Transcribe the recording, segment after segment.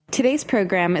Today's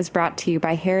program is brought to you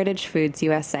by Heritage Foods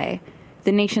USA,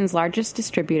 the nation's largest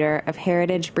distributor of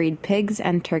heritage breed pigs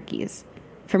and turkeys.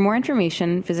 For more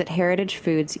information, visit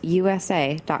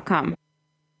heritagefoodsusa.com.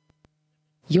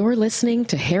 You're listening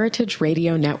to Heritage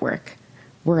Radio Network.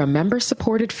 We're a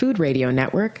member-supported food radio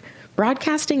network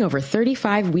broadcasting over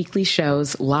 35 weekly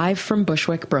shows live from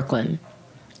Bushwick, Brooklyn.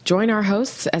 Join our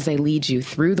hosts as they lead you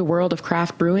through the world of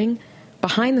craft brewing,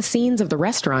 behind the scenes of the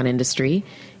restaurant industry,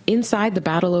 inside the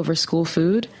battle over school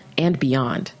food, and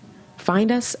beyond.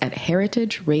 Find us at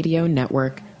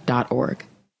heritageradionetwork.org.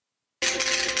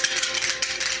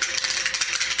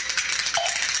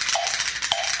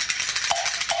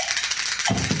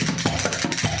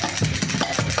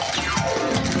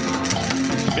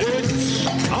 It's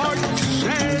Arts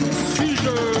and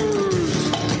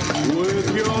Seizures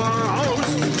with your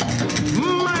host,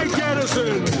 Mike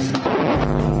Edison.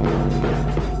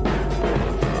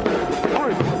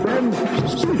 Arts and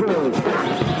Seizures.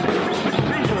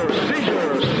 Seizures,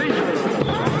 seizures, seizures.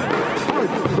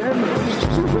 Arts and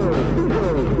Seizures.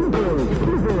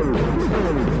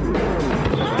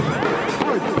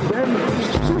 Arts and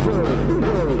Seizures.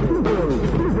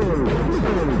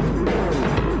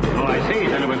 Oh, I see.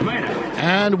 Then it was later.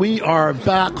 And we are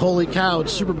back. Holy cow,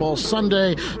 it's Super Bowl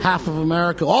Sunday. Half of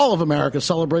America, all of America,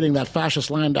 celebrating that fascist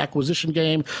land acquisition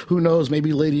game. Who knows,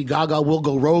 maybe Lady Gaga will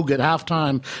go rogue at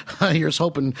halftime. Here's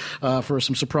hoping for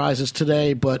some surprises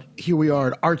today. But here we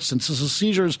are at Arts and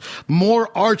Seizures. More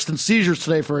arts than seizures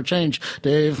today for a change,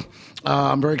 Dave.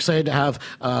 I'm very excited to have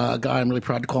a guy I'm really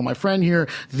proud to call my friend here.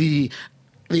 The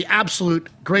absolute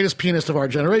greatest pianist of our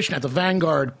generation at the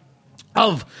vanguard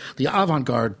of the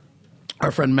avant-garde. Our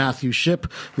friend Matthew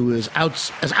Shipp, who is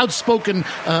as outspoken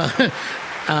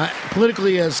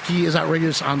politically as he is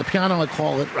outrageous on the piano. I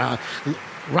call it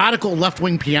radical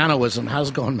left-wing pianoism. How's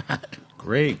it going, Matt?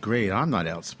 Great. I'm not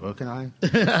outspoken.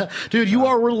 Dude, you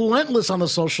are relentless on the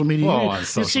social media. On you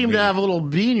social seem media. to have a little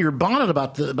bee in your bonnet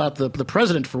about the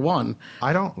president, for one.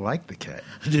 I don't like the cat.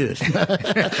 Dude,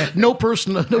 no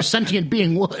sentient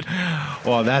being would.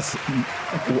 Well,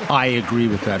 I agree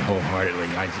with that wholeheartedly.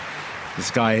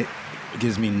 This guy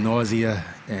gives me nausea,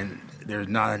 and there's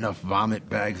not enough vomit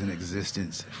bags in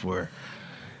existence for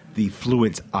the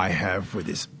fluids I have for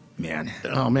this man.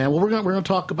 Oh man! Well, we're going to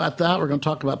talk about that. We're going to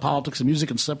talk about politics and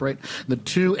music and separate the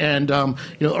two. And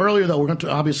earlier though, we're going to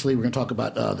talk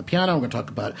about the piano. We're going to talk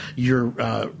about your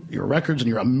records and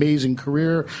your amazing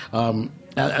career.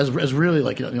 As really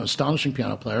astonishing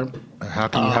piano player. How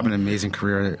can you have an amazing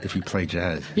career if you play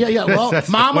jazz? Yeah. Well, what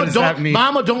Mama, does that mean?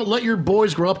 don't let your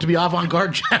boys grow up to be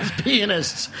avant-garde jazz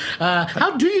pianists.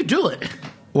 How do you do it?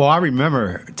 Well, I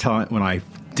remember when I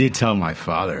did tell my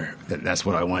father that that's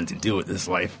what I wanted to do with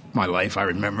my life. I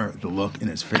remember the look in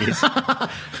his face,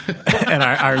 and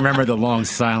I remember the long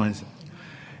silence,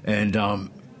 and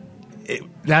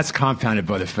that's compounded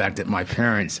by the fact that my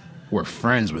parents were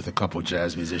friends with a couple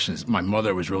jazz musicians. My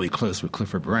mother was really close with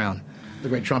Clifford Brown, the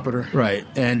great trumpeter, right?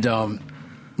 And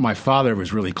my father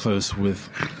was really close with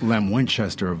Lem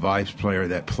Winchester, a vibes player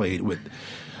that played with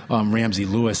Ramsey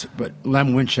Lewis. But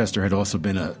Lem Winchester had also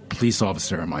been a police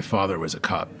officer, and my father was a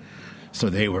cop. So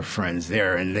they were friends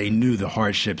there, and they knew the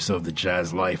hardships of the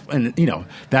jazz life. And,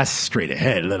 that's straight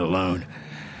ahead, let alone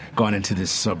gone into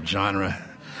this subgenre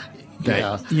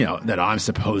that, that I'm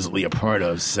supposedly a part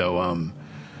of. So,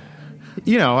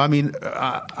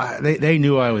 they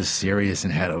knew I was serious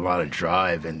and had a lot of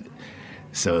drive, and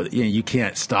so you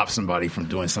can't stop somebody from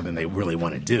doing something they really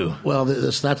want to do. Well,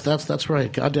 that's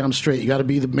right. Goddamn straight. You got to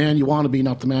be the man you want to be,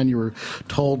 not the man you were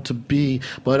told to be.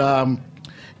 But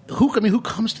who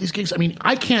comes to these gigs? I mean,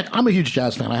 I can't. I'm a huge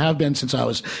jazz fan. I have been since I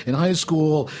was in high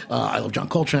school. I love John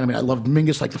Coltrane. I mean, I loved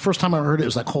Mingus. Like the first time I heard it, it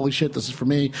was like, holy shit, this is for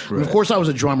me. Right. And of course, I was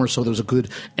a drummer, so there was a good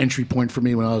entry point for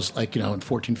me when I was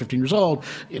 14, 15 years old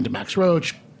into Max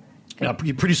Roach.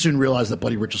 You pretty soon realize that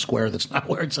Buddy Rich is square. That's not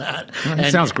where it's at. He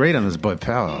sounds great on this Bud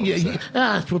Powell.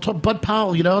 Yeah. We'll talk Bud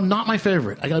Powell. Not my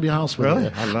favorite. I got to be honest with Really?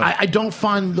 you. I don't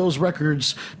find those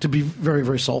records to be very,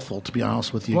 very soulful. To be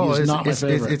honest with you, Well, he's not my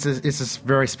favorite. It's a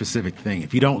very specific thing.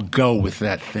 If you don't go with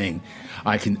that thing,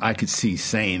 I could see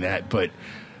saying that, but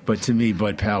to me,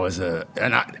 Bud Powell is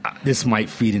this might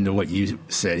feed into what you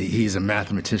said. He's a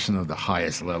mathematician of the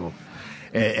highest level.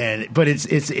 But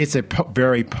it's a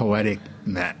very poetic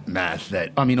math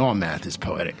that, I mean, all math is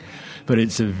poetic, but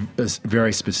it's a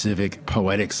very specific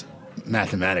poetics,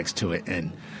 mathematics to it.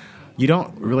 And you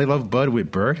don't really love Bud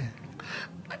with Bird?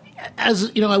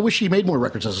 as you know, I wish he made more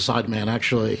records as a sideman,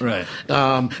 actually. Right.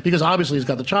 Because obviously he's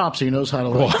got the chops, so he knows how to.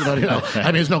 I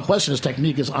mean, there's no question his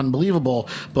technique is unbelievable,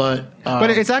 but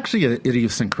it's actually an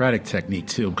idiosyncratic technique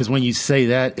too. Because when you say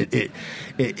that,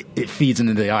 it feeds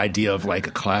into the idea of like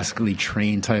a classically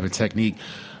trained type of technique.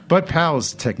 Bud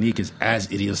Powell's technique is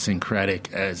as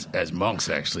idiosyncratic as Monk's.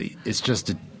 Actually, it's just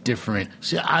a different.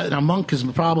 See, now Monk is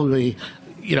probably,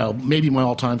 maybe my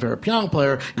all-time favorite piano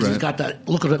player because he's got that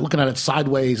looking at it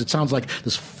sideways. It sounds like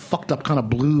this fucked up kind of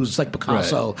blues. It's like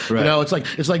Picasso. Right.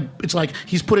 It's like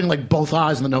he's putting like both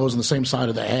eyes and the nose on the same side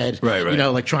of the head. Right.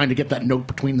 Like trying to get that note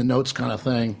between the notes kind of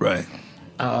thing. Right.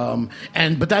 But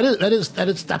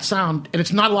that sound, and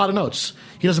it's not a lot of notes.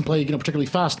 He doesn't play particularly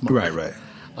fast. Monk.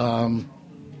 Right.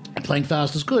 Playing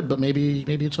fast is good, but maybe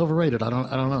it's overrated. I don't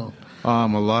know. A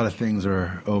lot of things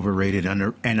are overrated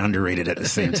and underrated at the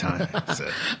same time.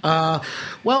 So.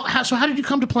 So how did you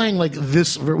come to playing like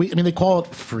this? They call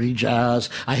it free jazz.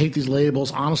 I hate these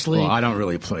labels, honestly. Well, I don't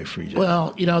really play free jazz.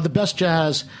 Well, the best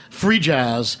jazz, free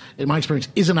jazz, in my experience,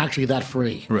 isn't actually that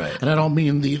free. Right. And I don't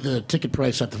mean the ticket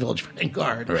price at the Village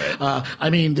Vanguard. Right. I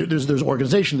mean, there's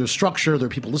organization, there's structure, there are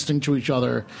people listening to each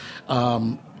other.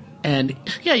 And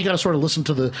you got to sort of listen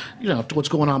to to what's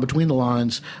going on between the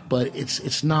lines, but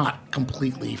it's not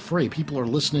completely free. People are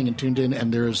listening and tuned in,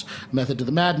 and there's method to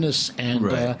the madness, and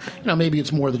maybe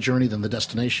it's more the journey than the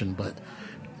destination, but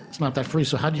it's not that free.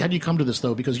 So how do you come to this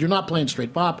though? Because you're not playing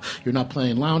straight pop, you're not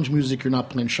playing lounge music, you're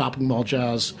not playing shopping mall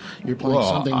jazz. You're playing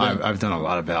something. I've done a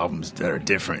lot of albums that are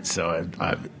different. So,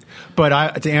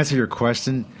 to answer your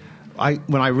question,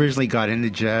 when I originally got into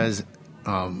jazz.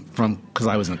 Because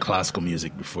I was in classical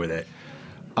music before that,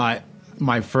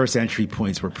 my first entry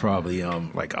points were probably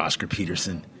like Oscar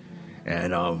Peterson,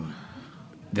 and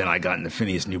then I got into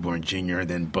Phineas Newborn Jr. and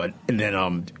then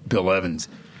Bill Evans.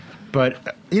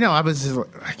 But I was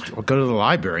I'll go to the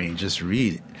library and just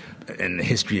read in the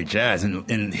history of jazz,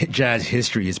 and jazz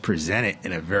history is presented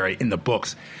in the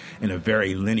books in a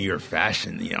very linear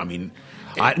fashion.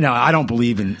 I don't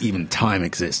believe in even time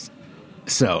exists.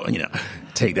 So,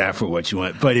 take that for what you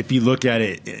want. But if you look at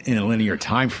it in a linear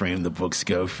time frame, the books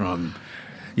go from,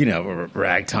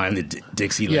 ragtime to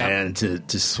Dixieland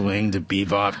to swing to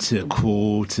bebop to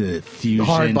cool to fusion.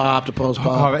 Hard bop to post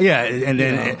bop. Yeah, and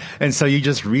then and so you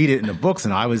just read it in the books,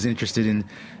 and I was interested in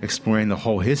exploring the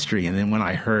whole history. And then when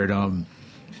I heard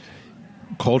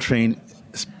Coltrane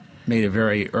made a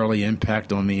very early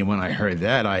impact on me, and when I heard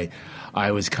that,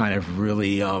 I was kind of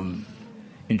really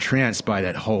entranced by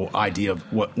that whole idea of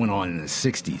what went on in the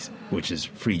 60s, which is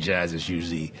free jazz is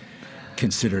usually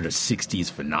considered a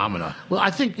 60s phenomena. Well,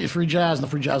 I think free jazz and the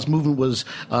free jazz movement was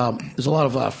there's a lot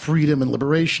of freedom and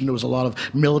liberation. There was a lot of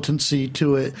militancy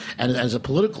to it, and as a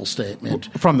political statement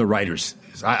from the writers.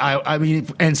 I mean,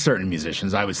 and certain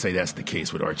musicians. I would say that's the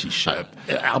case with Archie Shepp,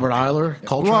 Albert Ayler,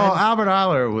 Coltrane. Well, Albert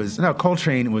Ayler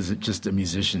Coltrane was just a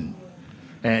musician,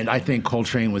 and I think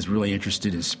Coltrane was really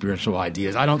interested in spiritual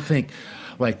ideas. I don't think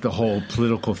like the whole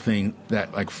political thing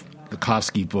that like the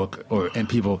Kofsky book and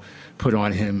people put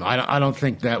on him. I don't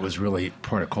think that was really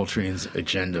part of Coltrane's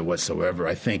agenda whatsoever.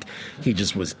 I think he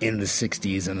just was in the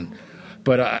 60s,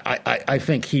 but I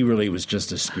think he really was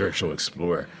just a spiritual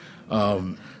explorer.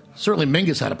 Certainly,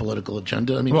 Mingus had a political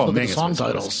agenda. I mean, look at the song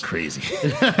titles. Crazy.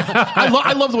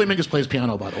 I love the way Mingus plays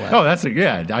piano. By the way. Oh,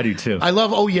 I do too. I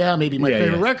love. Oh yeah, maybe my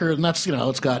favorite record, and that's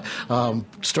it's got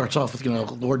starts off with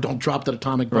Lord, don't drop that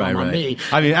atomic bomb on me.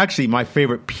 I mean, actually, my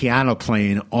favorite piano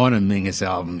playing on a Mingus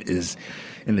album is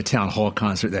in the Town Hall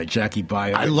concert that Jackie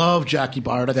Byard. I love Jackie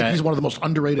Byard. I think he's one of the most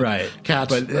underrated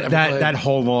cats. But that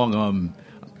whole long.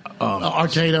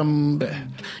 Artatum,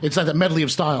 it's like that medley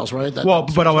of styles, right? But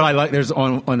what I like, there's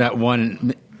on that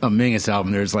one Mingus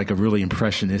album, there's like a really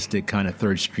impressionistic kind of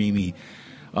third streamy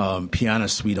piano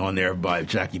suite on there by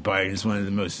Jackie Byard. It's one of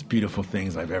the most beautiful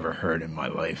things I've ever heard in my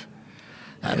life.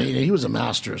 I mean, he was a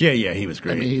master. Yeah, he was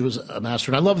great. I mean, he was a master.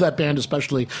 And I love that band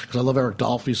especially because I love Eric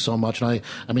Dolphy so much. And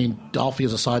I mean, Dolphy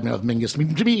is a sideman of Mingus. I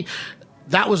mean, to me,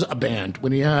 that was a band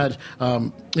when he had,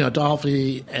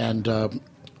 Dolphy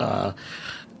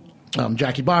and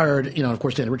Jackie Byard, of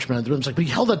course, Danny Richmond and the rhythms. But he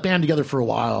held that band together for a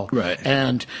while. Right.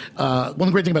 And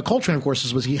one great thing about Coltrane, of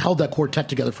course, was he held that quartet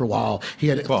together for a while. He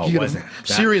had a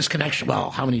serious connection. Well,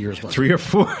 how many years was it? 3 or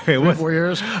 4. 3 or 4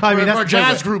 years? I mean, that's a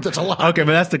jazz group. That's a lot. Okay,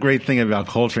 but that's the great thing about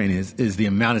Coltrane is the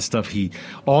amount of stuff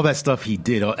all that stuff he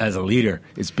did as a leader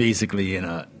is basically in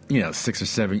a 6 or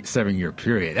 7 year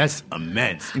period. That's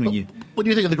immense. When you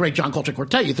think of the great John Coltrane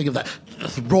Quartet, you think of that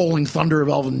rolling thunder of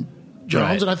Elvin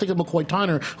Jones, and I think of McCoy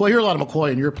Tyner. Well, I hear a lot of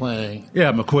McCoy, and you're playing.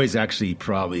 Yeah, McCoy's actually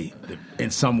probably,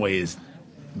 in some ways,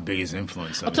 biggest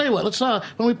influence. I'll tell you what. Let's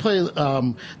when we play.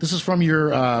 This is from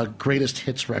your greatest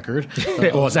hits record.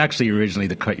 Well, it's actually originally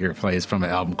the cut you're playing is from an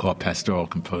album called Pastoral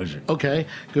Composure. Okay,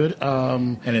 good.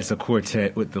 And it's a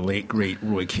quartet with the late great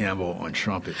Roy Campbell on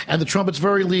trumpet. And the trumpet's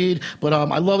very lead, but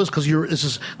I love this because you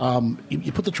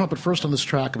put the trumpet first on this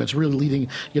track, and it's really leading.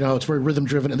 It's very rhythm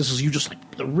driven, and this is you just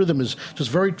like the rhythm is just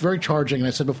very very charging. And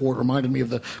I said before, it reminded me of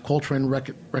the Coltrane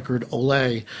record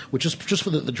Olé, which is just for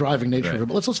the driving nature of it.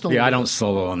 But let's listen. I don't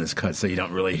solo on this cut, so you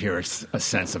don't really hear a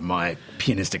sense of my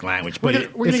pianistic language.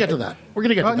 But we're going to get to that. We're going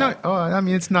to get to that. No, I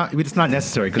mean it's not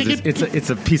necessary because it's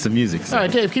a piece of music. So. All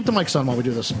right, Dave, keep the mics on while we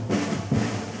do this.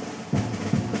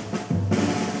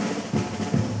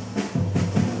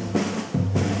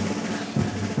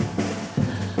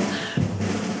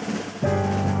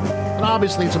 And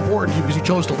obviously, it's important to you because you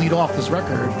chose to lead off this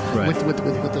record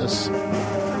with this.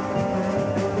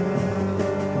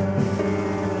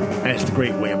 And it's the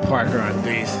great William Parker on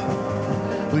bass.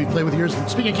 We played with years.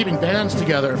 Speaking of keeping bands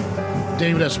together,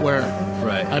 David S. Ware.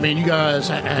 Right. I mean, you guys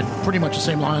had pretty much the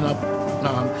same lineup.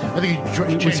 I think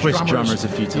you changed switched drummers a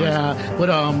few times. Yeah,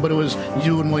 but it was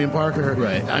you and William Parker.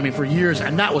 Right. I mean, for years,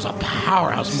 and that was a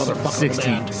powerhouse motherfucker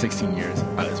band. 16 years.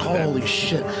 Holy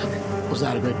shit, was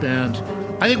that a great band?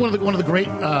 I think one of the great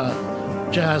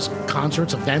jazz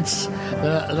concerts, events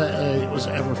that I was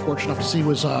ever fortunate enough to see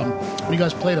was when you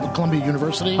guys played at Columbia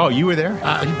University. Oh, you were there?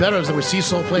 You better, as there was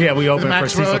Cecil played. Yeah, we opened for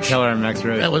Cecil Roach. Keller and Max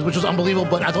Roach. Which was unbelievable,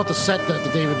 but I thought the set that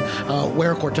the David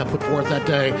Ware Quartet put forth that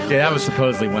day. Yeah, that was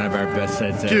supposedly one of our best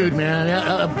sets ever. Dude, man,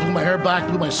 I blew my hair back,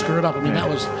 blew my skirt up. I mean,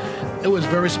 it was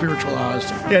very spiritualized.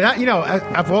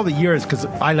 Yeah, of all the years, because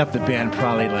I left the band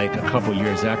probably like a couple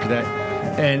years after that,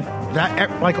 and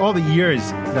that, like all the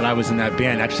years that I was in that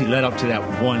band actually led up to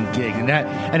that one gig, and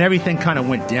everything kind of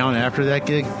went down after that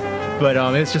gig. But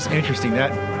it's just interesting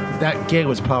that gig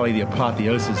was probably the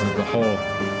apotheosis of the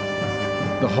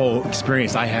whole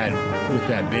experience I had with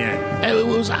that band. It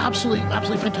was absolutely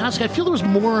fantastic. I feel there was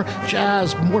more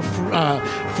jazz, more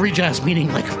free jazz,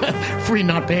 meaning like free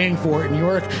not paying for it in New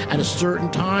York at a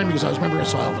certain time, because I remember I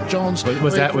saw Elvin Jones.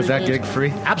 Was that gig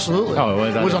free? Absolutely. Oh, it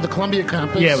was. It was on the Columbia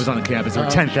campus. Yeah, it was on the campus. There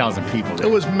were 10,000 people there.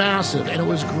 It was massive, and it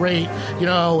was great, and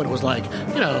it was like,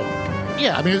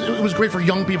 yeah, I mean, it was great for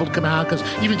young people to come out because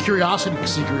even curiosity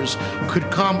seekers could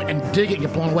come and dig it and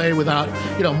get blown away without,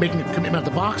 making a commitment at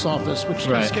the box office, which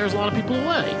scares a lot of people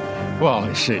away. Well,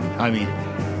 it shouldn't. I mean,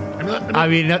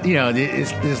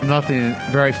 there's nothing,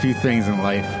 very few things in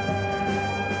life.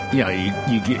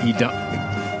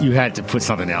 You had to put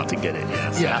something out to get it.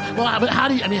 Yeah. So. Yeah. Well, but how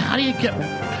do you get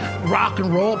rock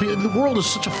and roll? The world is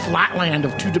such a flatland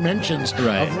of two dimensions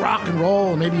of rock and roll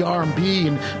and maybe R&B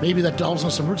and maybe that delves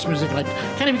into some roots music. And I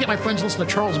can't even get my friends to listen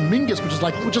to Charles Mingus, which is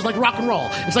like rock and roll.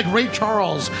 It's like Ray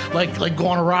Charles, like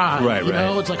gone awry. Right.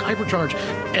 It's like hypercharged,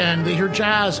 and they hear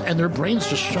jazz and their brains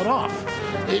just shut off.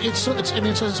 It's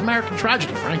American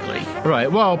tragedy, frankly.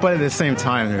 Right. Well, but at the same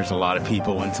time, there's a lot of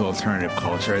people into alternative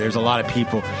culture. There's a lot of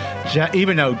people,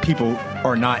 even though people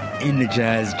are not into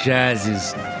jazz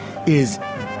is.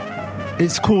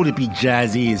 It's cool to be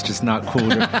jazzy. It's just not cool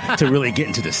to really get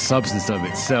into the substance of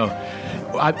it. So,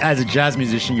 as a jazz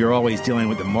musician, you're always dealing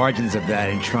with the margins of that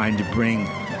and trying to bring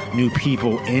new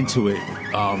people into it.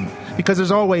 Because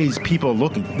there are always people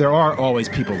looking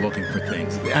for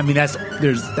things. I mean, that's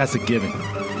a given.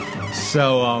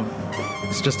 So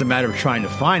it's just a matter of trying to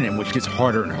find them, which gets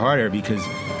harder and harder because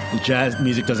the jazz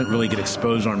music doesn't really get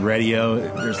exposed on radio.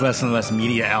 There's less and less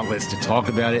media outlets to talk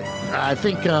about it. I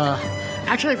think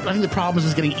the problem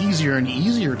is getting easier and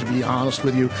easier, to be honest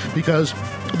with you, because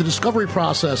the discovery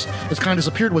process has kind of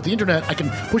disappeared with the internet. I can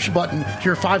push a button,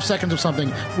 hear 5 seconds of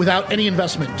something without any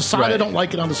investment, decide I don't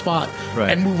like it on the spot,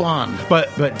 and move on.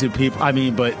 But do people? I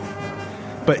mean, but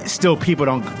still, people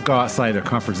don't go outside their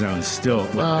comfort zones. Still,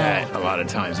 with that a lot of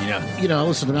times,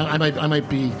 Listen, I might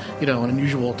be, an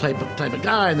unusual type of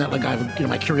guy, and that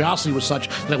my curiosity was such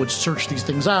that I would search these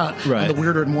things out. Right. And the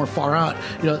weirder and more far out,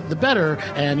 the better.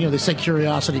 And they say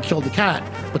curiosity killed the cat,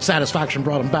 but satisfaction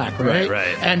brought him back. Right.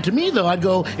 Right. And to me, though, I'd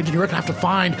go into New York and have to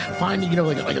find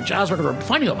like a jazz record, or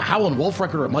finding a Howlin' Wolf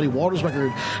record, or a Muddy Waters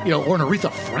record, or an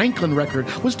Aretha Franklin record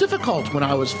was difficult when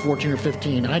I was 14 or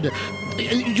 15.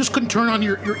 You just couldn't turn on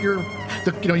your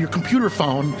computer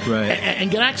phone and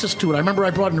get access to it. I remember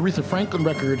I brought an Aretha Franklin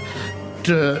record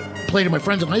to play to my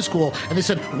friends in high school, and they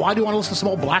said, "Why do you want to listen to some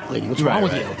old black lady? What's wrong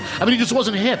with you?" I mean, it just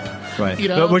wasn't hip. Right.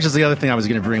 Which is the other thing I was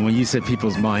going to bring. When you said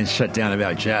people's minds shut down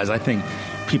about jazz, I think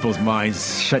people's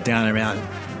minds shut down around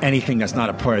anything that's not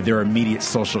a part of their immediate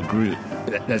social group.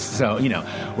 That's so,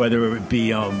 whether it would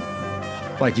be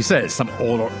like you said, some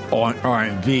old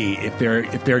R&B. If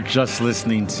they're just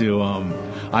listening to,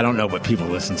 I don't know what people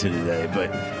listen to today,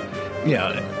 but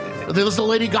yeah, They listen to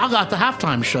Lady Gaga at the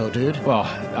halftime show, dude. well,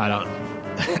 I don't.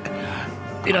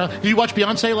 Did you watch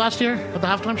Beyonce last year at the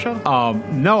halftime show?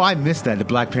 No, I missed that, the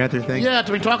Black Panther thing. Yeah,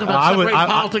 to be talking about separating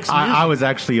politics and music. I was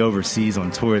actually overseas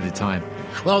on tour at the time.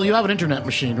 Well, you have an internet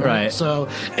machine, right? Right. So,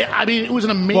 I mean, it was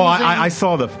an amazing. Well, I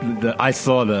saw the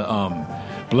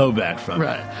blowback from it.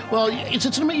 Right. Well, it's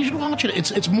amazing. You should watch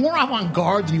it. It's more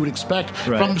avant-garde than you would expect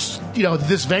from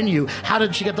this venue. How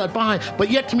did she get that by? But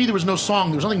yet, to me, there was no song.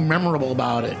 There was nothing memorable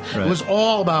about it. Right. It was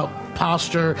all about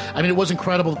posture. I mean, it was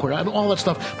incredible, all that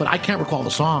stuff. But I can't recall the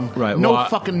song. Right. No Well,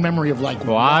 fucking memory of what actually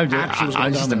was going it's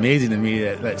on just there. amazing to me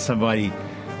that somebody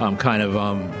kind of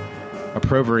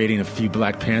appropriating a few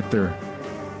Black Panther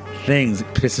things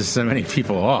pisses so many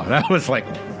people off. That was like,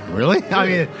 really? I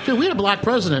mean, Dude, we had a black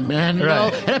president, man. You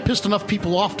Right. know, and it pissed enough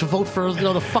people off to vote for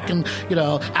the fucking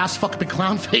ass fucking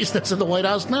clown face that's in the White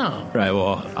House now. right.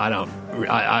 Well,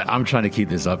 I'm trying to keep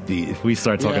this upbeat. If we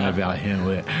start talking Yeah. about him,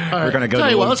 we're right. going to go Tell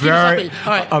you to what, let's keep this upbeat.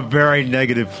 All right. a very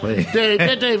negative place.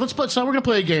 Dave, let's play. So we're gonna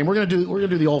play a game. We're gonna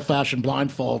do the old fashioned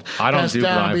blindfold. I don't Test do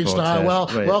down, blindfold beat style. tests. Well,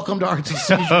 Wait. welcome to Arts and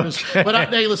Seizures. Okay. But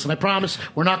hey, listen, I promise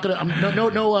we're not gonna. I'm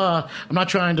not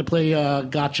trying to play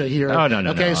gotcha here. Oh,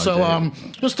 no. Okay, I'll so do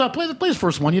it. just play the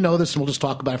first one. You know this, and we'll just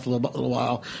talk about it for a little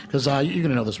while because you're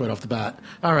gonna know this right off the bat.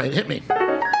 All right, hit me.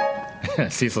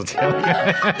 Cecil Taylor.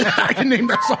 I can name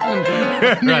that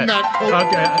song. Name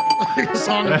that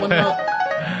song in one note.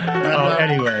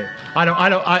 Anyway,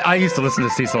 I used to listen to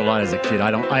Cecil a lot as a kid.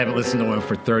 I haven't listened to him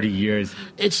for 30 years.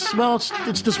 It's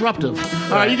disruptive.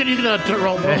 All right, you can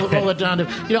roll it down to.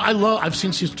 I've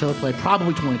seen Cecil Taylor play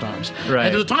probably 20 times. Right.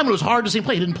 And there's a time when it was hard to see him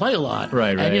play. He didn't play a lot.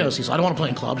 Right. And Cecil, I don't want to play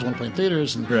in clubs. I want to play in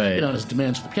theaters. And Right. his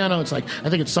demands for the piano. It's like I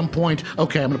think at some point,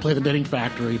 okay, I'm going to play the Knitting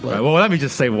Factory. But Right, well, let me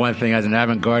just say one thing. As an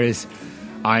avant-gardist,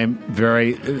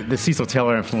 the Cecil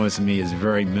Taylor influence in me is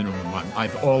very minimal.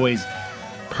 I've always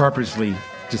purposely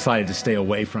decided to stay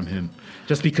away from him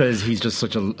just because he's just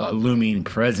such a looming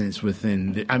presence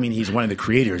within he's one of the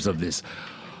creators of this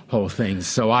whole thing.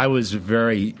 So I was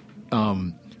very,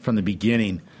 from the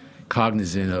beginning,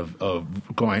 cognizant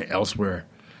of going elsewhere.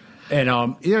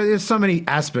 And there's so many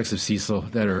aspects of Cecil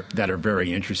that are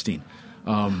very interesting.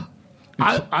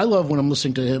 I love when I'm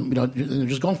listening to him,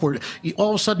 just going for it. All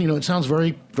of a sudden, it sounds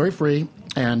very, very free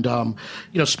and,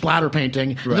 splatter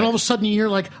painting. And then all of a sudden you hear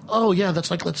like, oh, yeah,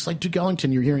 that's like Duke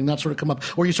Ellington. You're hearing that sort of come up.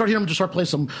 Or you start hearing him just start play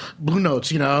some blue notes,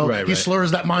 He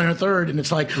slurs that minor third, and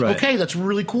it's like, okay, that's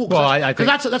really cool. Well, I think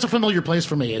that's a familiar place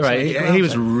for me. It's right. like, he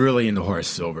was really into Horace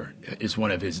Silver. It's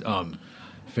one of his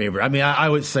favorite. I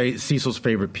would say Cecil's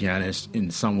favorite pianist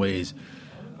in some ways,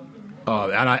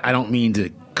 and I don't mean to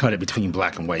cut it between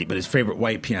black and white, but his favorite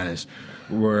white pianists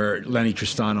were Lenny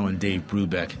Tristano and Dave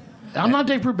Brubeck. I'm not a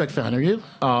Dave Brubeck fan. Are you?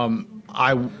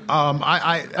 I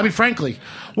mean, frankly.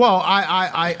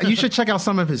 Well, you should check out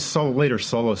some of his later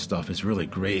solo stuff. It's really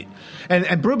great. And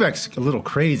Brubeck's a little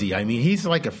crazy. He's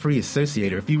like a free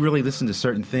associator. If you really listen to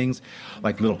certain things,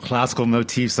 like little classical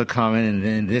motifs will come in and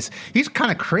then this, he's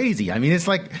kind of crazy. It's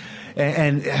like,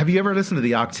 and have you ever listened to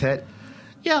the octet?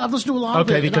 Yeah, I've listened to a lot of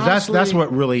it. Okay, because that's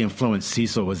what really influenced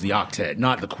Cecil was the octet,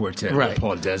 not the quartet right. with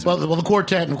Paul Desmond. Well, the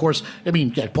quartet, and of course,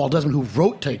 Paul Desmond, who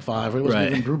wrote Take Five. It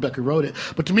wasn't even Brubeck who wrote it.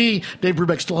 But to me, Dave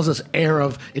Brubeck still has this air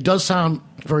of, it does sound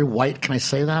very white. Can I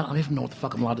say that? I don't even know what the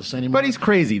fuck I'm allowed to say anymore. But he's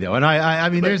crazy, though.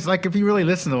 And there's like, if you really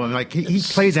listen to him, like he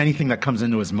plays anything that comes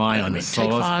into his mind on the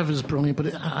solos. Take Five is brilliant,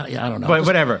 but I don't know. But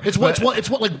whatever. It's what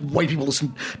like white people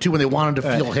listen to when they wanted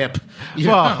to feel hip.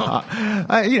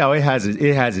 It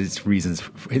has its reasons,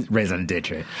 its raison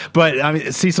d'etre.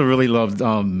 But Cecil really loved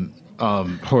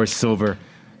Horace Silver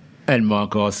and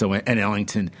Monk also, and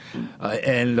Ellington.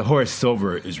 And Horace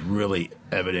Silver is really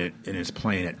evident in his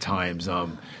playing at times,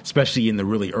 especially in the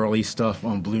really early stuff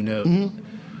on Blue Note. Mm-hmm.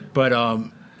 But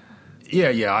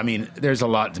there's a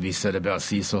lot to be said about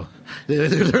Cecil.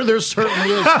 There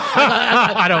certainly is.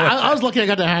 I was lucky I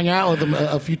got to hang out with him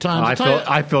a few times.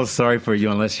 I feel sorry for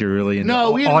you unless you're really in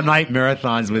all-night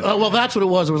marathons with... well, that's what it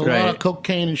was. There was a lot of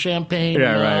cocaine and champagne.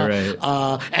 Yeah, right.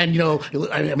 And,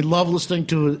 I love listening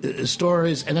to his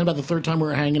stories. And then about the third time we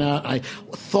were hanging out, I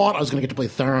thought I was going to get to play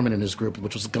theremin in his group,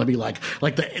 which was going to be like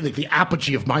the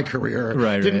apogee of my career.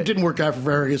 Didn't work out for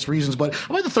various reasons. But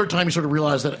about the third time, you sort of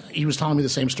realized that he was telling me the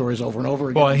same stories over and over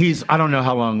again. Well, I don't know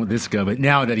how long this go, but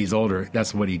now that he's older,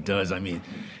 that's what he does. And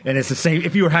it's the same.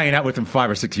 If you were hanging out with him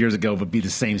 5 or 6 years ago, it would be the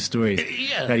same stories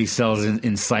that he sells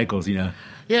in cycles. Yeah,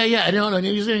 Yeah. I know. And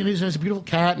he's a beautiful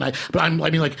cat. I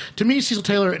mean, like, to me, Cecil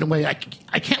Taylor, in a way, I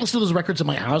can't listen to those records in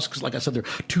my house because, like I said, they're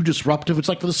too disruptive. It's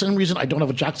like for the same reason I don't have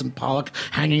a Jackson Pollock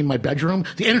hanging in my bedroom.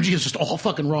 The energy is just all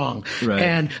fucking wrong. Right.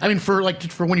 And I mean, for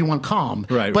when you want calm.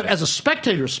 Right. But as a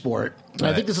spectator sport, and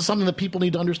I think this is something that people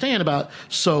need to understand about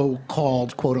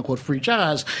so-called quote-unquote free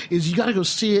jazz, is you got to go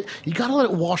see it. You got to let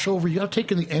it wash over. You got to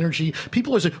take in the energy.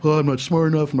 People always say, "Oh, I'm not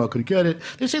smart enough. I'm not going to get it."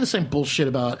 They say the same bullshit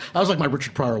about. I was like my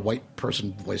Richard Pryor white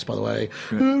person voice, by the way.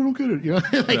 I don't get it. You know,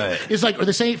 It's like, or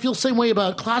they say it feels the same way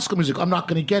about classical music. I'm not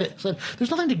going to get it. So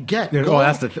there's nothing to get.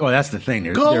 That's the thing.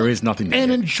 There is nothing to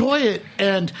and get. Enjoy it.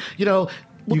 And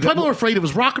people are afraid it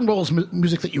was rock and roll is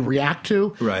music that you react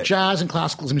to. Right. Jazz and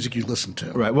classical is music you listen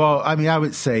to. Right. Well, I mean, I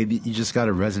would say that you just got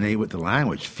to resonate with the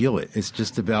language, feel it. It's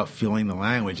just about feeling the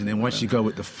language, and then once you go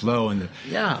with the flow and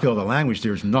feel the language,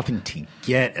 there's nothing to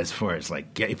get as far as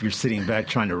if you're sitting back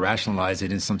trying to rationalize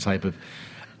it in some type of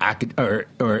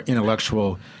or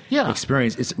intellectual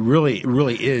experience. It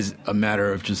really is a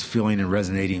matter of just feeling and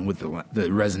resonating with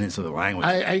the resonance of the language.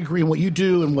 I agree. And what you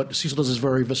do and what Cecil does is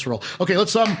very visceral. Okay,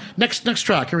 let's next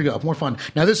track. Here we go. More fun.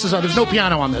 Now this is there's no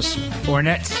piano on this.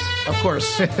 Ornette, of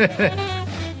course.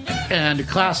 And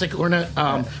classic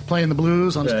Ornette playing the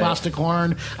blues on his plastic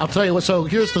horn. I'll tell you what. So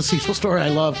here's the Cecil story I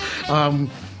love.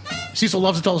 Cecil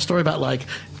loves to tell a story about,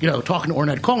 talking to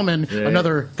Ornette Coleman,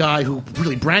 another guy who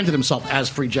really branded himself as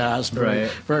free jazz, very,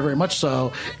 very much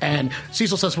so. And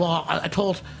Cecil says, well, I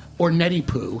told Ornette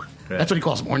Poo. That's what he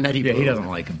calls him, Ornette Poo. Yeah, he doesn't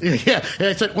like him. Yeah,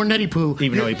 I said Ornette Poo.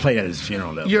 Even though he played at his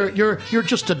funeral, though. You're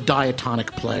just a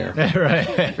diatonic player.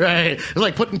 Right. It's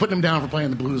like putting him down for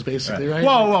playing the blues, basically, right?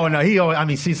 Whoa,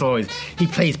 no. Cecil always, he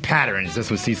plays patterns. That's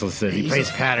what Cecil says. He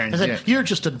plays patterns. I said, you're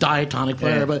just a diatonic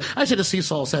player. Yeah. But I said to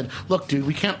Cecil, look, dude,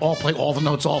 we can't all play all the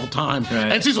notes all the time.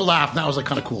 Right. And Cecil laughed, and that was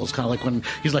kind of cool. It's kind of like when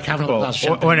he's having a glass of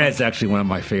champagne. Ornette's actually one of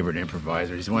my favorite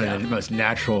improvisers. He's one of the most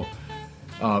natural...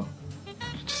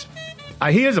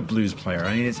 he is a blues player.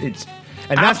 I mean, it's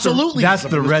and that's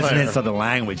the resonance of the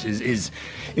language is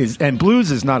and blues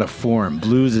is not a form.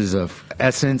 Blues is a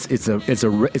essence. It's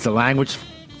a language.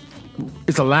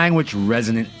 It's a language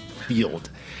resonant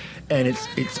field, and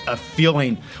it's a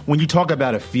feeling. When you talk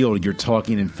about a field, you're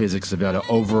talking in physics about an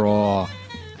overall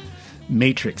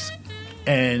matrix,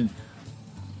 and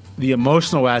the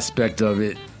emotional aspect of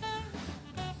it.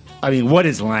 I mean, what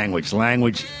is language?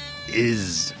 Language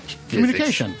is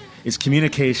communication. It's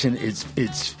communication.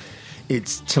 It's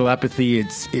telepathy.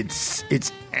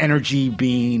 It's energy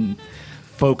being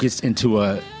focused into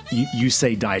a. You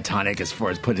say diatonic as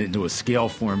far as put it into a scale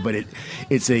form, but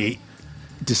it's a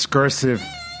discursive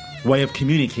way of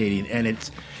communicating, and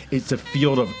it's a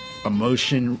field of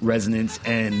emotion, resonance,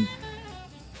 and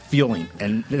feeling,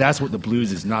 and that's what the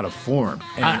blues is, not a form.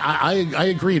 And I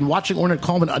agree. And watching Ornette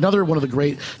Coleman, another one of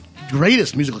the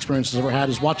greatest musical experiences I've ever had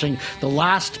is watching the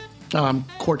last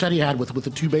quartet he had with the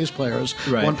two bass players,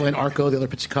 one playing arco, the other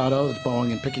pizzicato, that's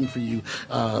bowing and picking for you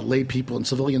lay people and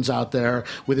civilians out there,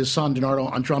 with his son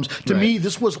Donardo on drums. To me,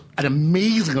 this was an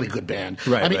amazingly good band.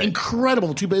 Incredible.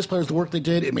 The two bass players, the work they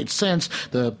did, it made sense.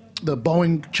 The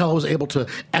bowing cello was able to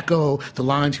echo the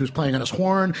lines he was playing on his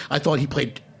horn. I thought he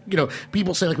played...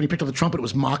 people say when he picked up the trumpet, it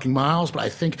was mocking Miles, but I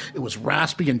think it was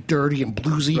raspy and dirty and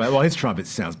bluesy. Right. Well, his trumpet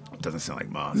doesn't sound like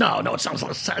Miles. No, it sounds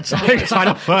like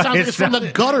it's from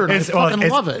the gutter, and I fucking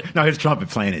love it. No, his trumpet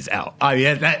playing is out. I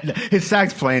mean, his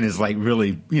sax playing is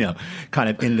really, kind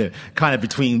of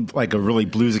between like a really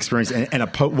blues experience and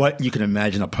what you can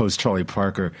imagine a post Charlie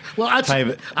Parker. Well,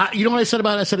 you know what I said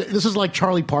about it? I said this is like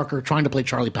Charlie Parker trying to play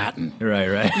Charlie Patton.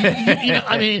 Right.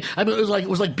 I mean, it was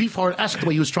like Beefheart-esque the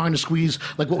way he was trying to squeeze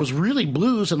what was really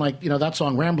blues and that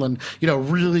song Ramblin',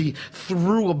 really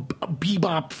through a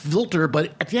bebop filter,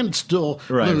 but at the end it's still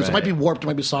blues. It might be warped, it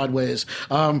might be sideways.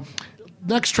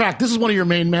 Next track, this is one of your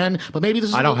main men, but maybe this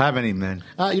is... I don't have any men.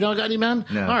 You don't got any men?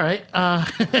 No. All right.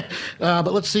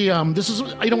 But let's see. This is,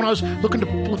 when I was looking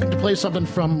to play something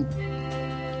from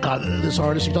this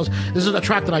artist, this is a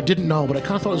track that I didn't know, but I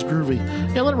kind of thought it was groovy.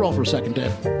 Yeah, let it roll for a second,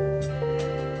 Dave.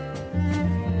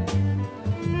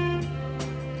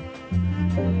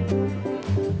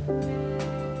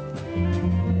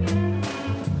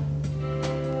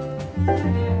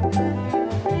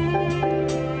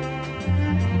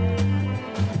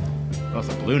 That's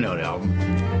a Blue Note album.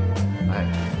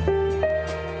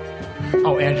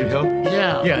 Oh, Andrew Hill?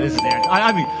 Yeah. Yeah, this is Andrew.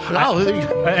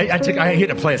 I hit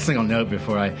to play a single note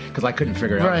because I couldn't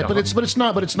figure it out. Right, but it's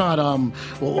not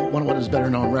one of his better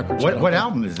known records. What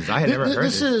album is this? I had never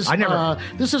heard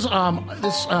this.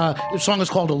 This song is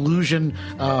called Illusion.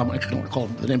 I don't recall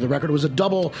the name of the record. It was a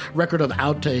double record of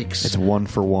outtakes. It's 1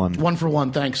 for 1. 1 for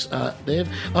 1. Thanks, Dave.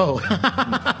 Oh,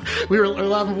 we were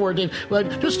laughing for it, Dave.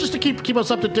 But just to keep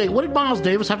us up to date, what did Miles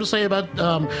Davis have to say about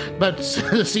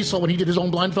Cecil when he did his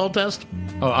own Blindfeld test?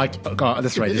 Oh,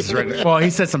 that's right. This is right. Well, he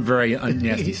said some very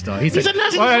nasty stuff. He said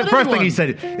nasty well, stuff the first thing he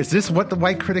said, "Is this what the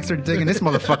white critics are digging? This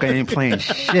motherfucker ain't playing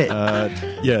shit."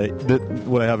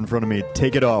 What I have in front of me,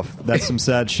 take it off. That's some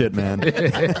sad shit, man.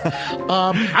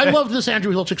 I love this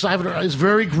Andrew Hill chick because I have it. It's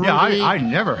very groovy. Yeah, I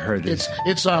never heard this.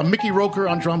 It's Mickey Roker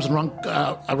on drums and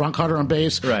Ron Carter on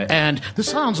bass. Right. And this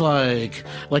sounds like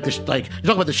you talk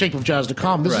about the shape of jazz to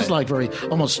come. This is like very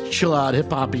almost chill out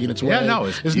hip hoppy in its way. Yeah, no,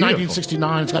 it's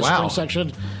 1969. It's got string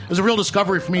section. It was a real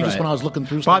discovery for me just when I was looking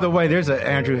through stuff. By the way, there's an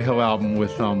Andrew Hill album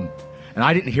with and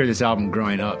I didn't hear this album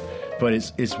growing up, but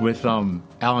it's with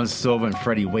Alan Silva and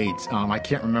Freddie Waits. I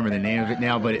can't remember the name of it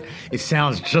now, but it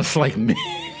sounds just like me.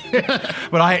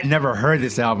 But I had never heard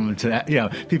this album until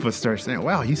people start saying,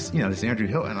 "Wow, he's this Andrew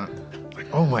Hill," and I'm like,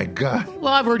 "Oh my god!"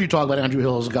 Well, I've heard you talk about Andrew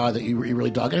Hill as a guy that you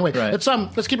really dug. Anyway, let's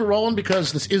keep it rolling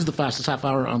because this is the fastest half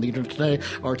hour on the internet today.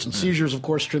 Arts and Seizures, of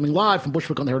course, streaming live from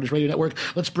Bushwick on the Heritage Radio Network.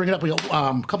 Let's bring it up. We got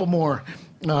a couple more,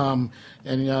 and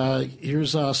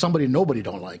here's Somebody Nobody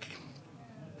Don't Like.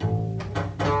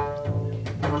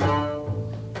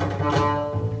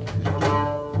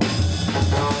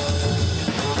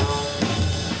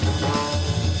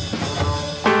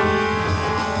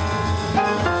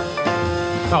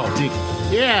 Oh, dude.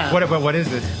 Yeah. What is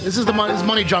this? This is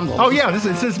Money Jungle. Oh yeah, this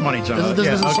is Money Jungle. This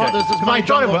is I thought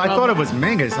it was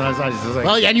Mingus, and I was like,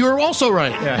 well, and you were also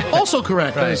right. Yeah. Also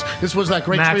correct. Right. This was that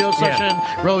great trio session.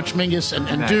 Roach, Mingus,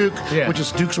 and Duke, which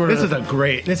is Duke's sort of.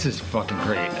 This is fucking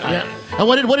great. Yeah. And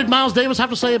what did Miles Davis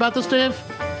have to say about this, Dave?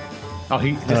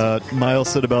 Miles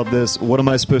said about this, what am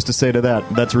I supposed to say to that?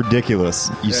 That's ridiculous.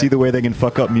 You see the way they can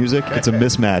fuck up music? It's a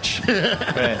mismatch.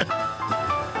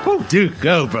 Oh, Duke,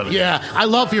 go, brother. Yeah, I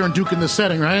love hearing Duke in this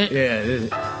setting, right? Yeah.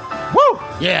 Woo!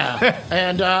 Yeah.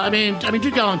 And, I mean,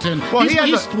 Duke Ellington, well,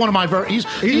 he's one of my he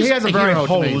has a very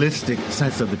holistic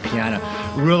sense of the piano.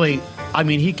 Really, I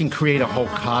mean, he can create a whole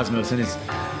cosmos, and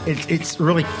it's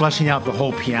really fleshing out the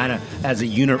whole piano as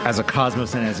a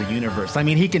cosmos and as a universe. I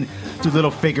mean, he can do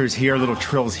little figures here, little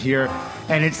trills here,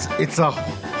 and it's a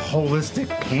holistic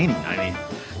painting. I mean,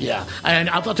 yeah,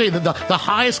 and I'll tell you, the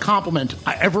highest compliment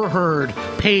I ever heard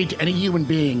paid to any human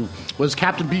being was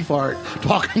Captain Beefheart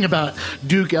talking about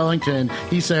Duke Ellington.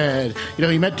 He said,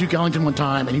 he met Duke Ellington one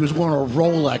time, and he was wearing a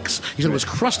Rolex. He said it was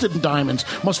crusted in diamonds,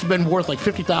 must have been worth like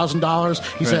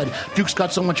 $50,000. He said, Duke's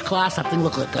got so much class, that thing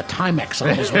looked like a Timex on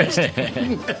his wrist.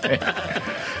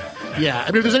 Yeah,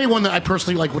 I mean, if there's anyone that I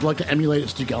personally would like to emulate,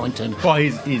 it's Duke Ellington. Well,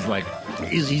 he's one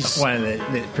of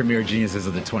the premier geniuses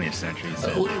of the 20th century.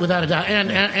 So. Without a doubt,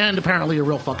 and apparently a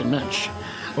real fucking mensch.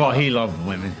 Well, he loved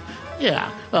women.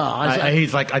 Yeah,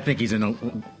 I think he's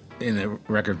in the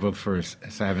record book for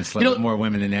having slept with more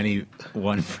women than any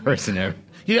one person ever.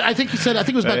 Yeah, I think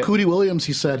it was about Cootie Williams.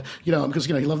 He said, because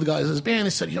he loved the guys in his band.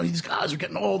 He said, these guys are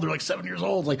getting old. They're like 7 years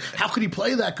old. Like, how could he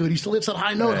play that good? He still hits that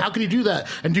high note. How could he do that?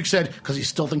 And Duke said, because he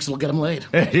still thinks it'll get him laid.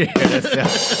 Yeah,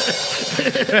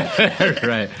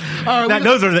 right.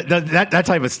 That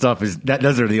type of stuff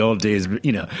those are the old days.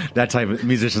 That type of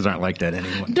musicians aren't like that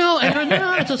anymore. No,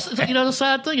 it's a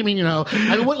sad thing. I mean,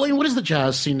 what is the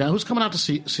jazz scene now? Who's coming out to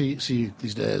see you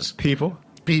these days? People.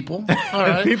 All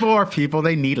right. People are people.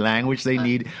 They need language. They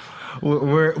need.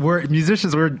 We're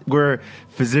musicians. We're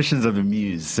physicians of the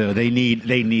muse. So they need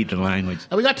the language.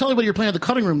 And we got to tell everybody you're playing at the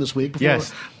Cutting Room this week.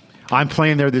 Yes, I'm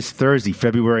playing there this Thursday,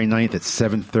 February 9th at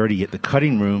 7:30 at the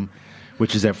Cutting Room,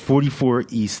 which is at 44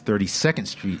 East 32nd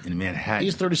Street in Manhattan.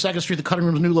 East 32nd Street, the Cutting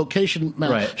Room's new location.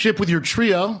 Right. Ship with your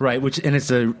trio. Right, and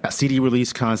it's a CD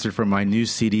release concert for my new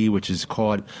CD, which is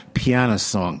called Piano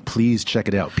Song. Please check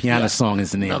it out. Piano Song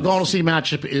is the name. Now, going to see Matt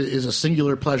Ship is a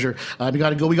singular pleasure. We got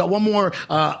to go. We got one more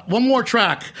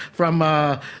track from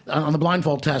on the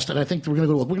Blindfold Test, and I think we're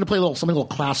going to play something a little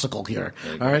classical here.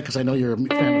 All right, because I know you're a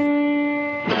fan of.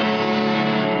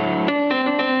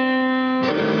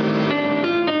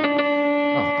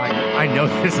 I know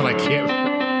this and I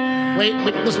can't. Wait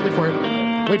for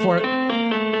it. Wait for it.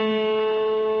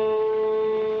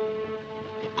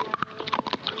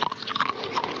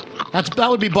 That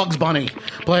would be Bugs Bunny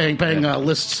playing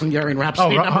Liszt's Hungarian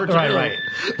Rhapsody number 2. Right.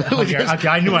 Okay,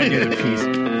 I knew I knew the piece.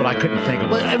 but I couldn't think of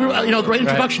But it. great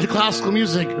introduction to classical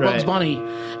music, Bugs Right. Bunny.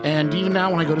 And even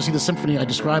now, when I go to see the symphony, I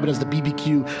describe it as the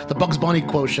BBQ, the Bugs Bunny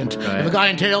quoient. Right. If a guy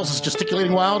in tails is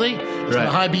gesticulating wildly, it's got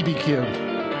a high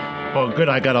BBQ. Well, good.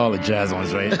 I got all the jazz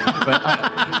ones right. But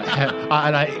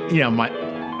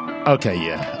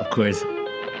of course.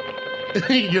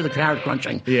 You hear the carrot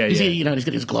crunching. Yeah, he's yeah. He's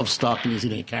getting his glove stuck and he's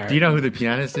eating a carrot. Do you know who the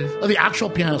pianist is? Oh, the actual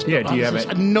pianist. Yeah. Do you have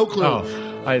Honestly, it? No clue.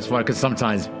 Oh, I just want because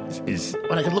sometimes is.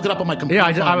 But I could look it up on my computer.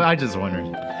 Yeah, phone. I just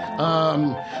wondered.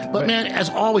 But man, as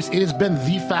always, it has been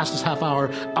the fastest half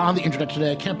hour on the internet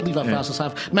today. I can't believe how fast this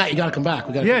half. Matt, you got to come back.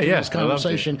 We got to continue this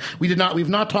conversation. We've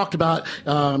not talked about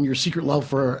your secret love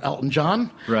for Elton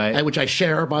John, right? Which I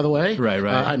share, by the way. Right.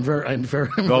 I'm very.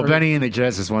 Well, Benny and the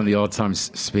Jets is one of the all-time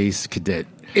space cadet.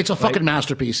 It's a fucking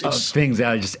masterpiece. It's things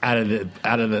out of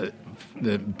the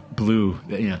blue.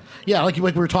 Yeah, like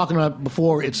we were talking about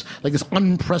before, it's like this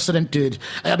unprecedented.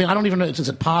 I mean, I don't even know. Is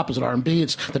it pop? Is it R&B?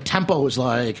 It's the tempo is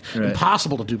like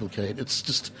impossible to duplicate. It's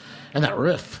just, and that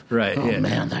riff. Right. Oh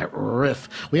man, that riff.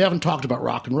 We haven't talked about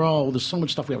rock and roll. There's so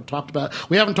much stuff we haven't talked about.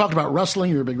 We haven't talked about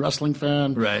wrestling. You're a big wrestling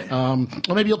fan, right? Well,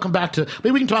 maybe you'll come back to.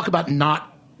 Maybe we can talk about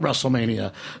not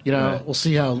WrestleMania. We'll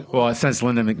see how. Well, since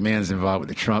Linda McMahon's involved with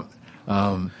the Trump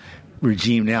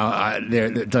regime now,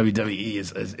 the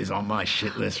WWE is on my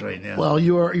shit list right now. Well,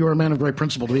 you are a man of great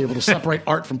principle to be able to separate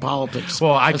art from politics.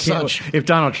 Well, I can't. If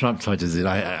Donald Trump touches it,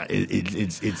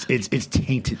 it's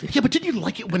tainted. Yeah, but didn't you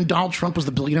like it when Donald Trump was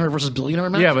the billionaire versus billionaire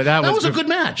match? Yeah, but that was a good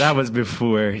match. That was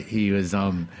before he was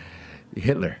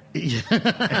Hitler.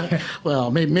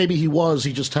 Well, maybe he was.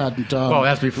 He just hadn't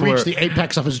that's before, reached the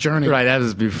apex of his journey. Right. That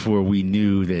was before we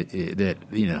knew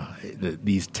that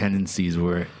these tendencies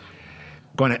were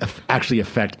going to actually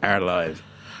affect our lives.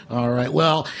 All right.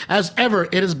 Well, as ever,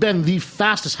 it has been the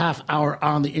fastest half hour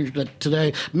on the internet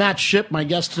today. Matt Shipp, my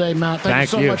guest today. Matt, thank you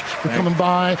so much for coming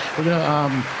by.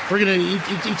 We're gonna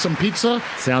eat some pizza.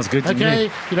 Sounds good to me. Okay,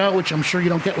 which I'm sure you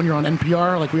don't get when you're on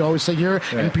NPR, like we always say here.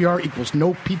 Right. NPR equals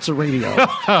no pizza radio.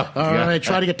 All right.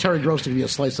 Try to get Terry Gross to give you a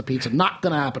slice of pizza. Not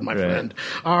gonna happen, my friend.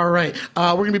 All right.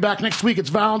 We're gonna be back next week. It's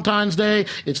Valentine's Day.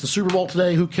 It's the Super Bowl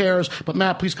today. Who cares? But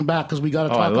Matt, please come back because we got to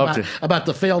talk about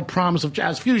the failed promise of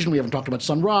jazz fusion. We haven't talked about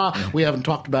Sun Ra. We haven't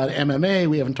talked about MMA.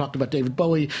 We haven't talked about David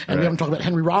Bowie. And we haven't talked about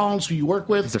Henry Rollins, who you work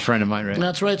with. He's a friend of mine, right?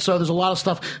 That's right. So there's a lot of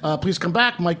stuff. Please come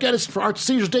back. Mike Geddes for Art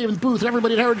Caesars, David Booth, and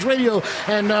everybody at Heritage Radio.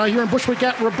 And here in Bushwick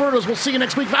at Roberta's. We'll see you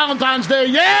next week. Valentine's Day.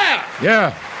 Yeah!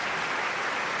 Yeah.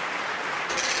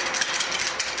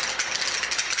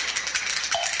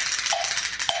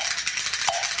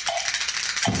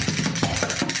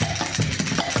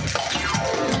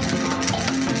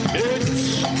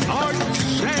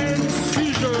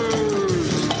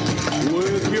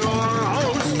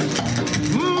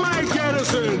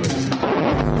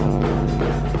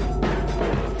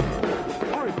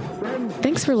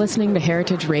 Thanks for listening to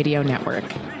Heritage Radio Network,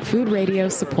 food radio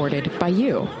supported by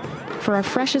you. For our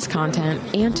freshest content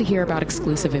and to hear about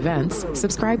exclusive events,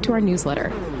 subscribe to our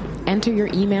newsletter. Enter your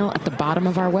email at the bottom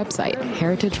of our website,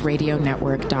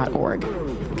 heritageradionetwork.org.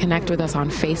 Connect with us on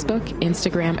Facebook,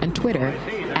 Instagram, and Twitter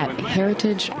at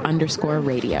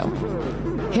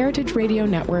heritage_radio. Heritage Radio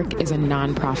Network is a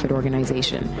nonprofit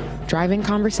organization driving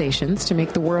conversations to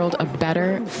make the world a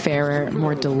better, fairer,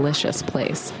 more delicious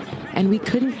place. And we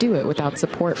couldn't do it without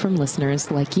support from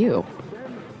listeners like you.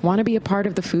 Want to be a part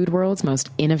of the food world's most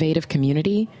innovative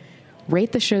community?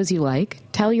 Rate the shows you like,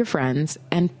 tell your friends,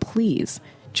 and please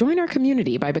join our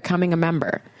community by becoming a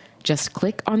member. Just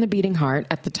click on the beating heart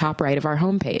at the top right of our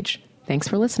homepage. Thanks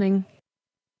for listening.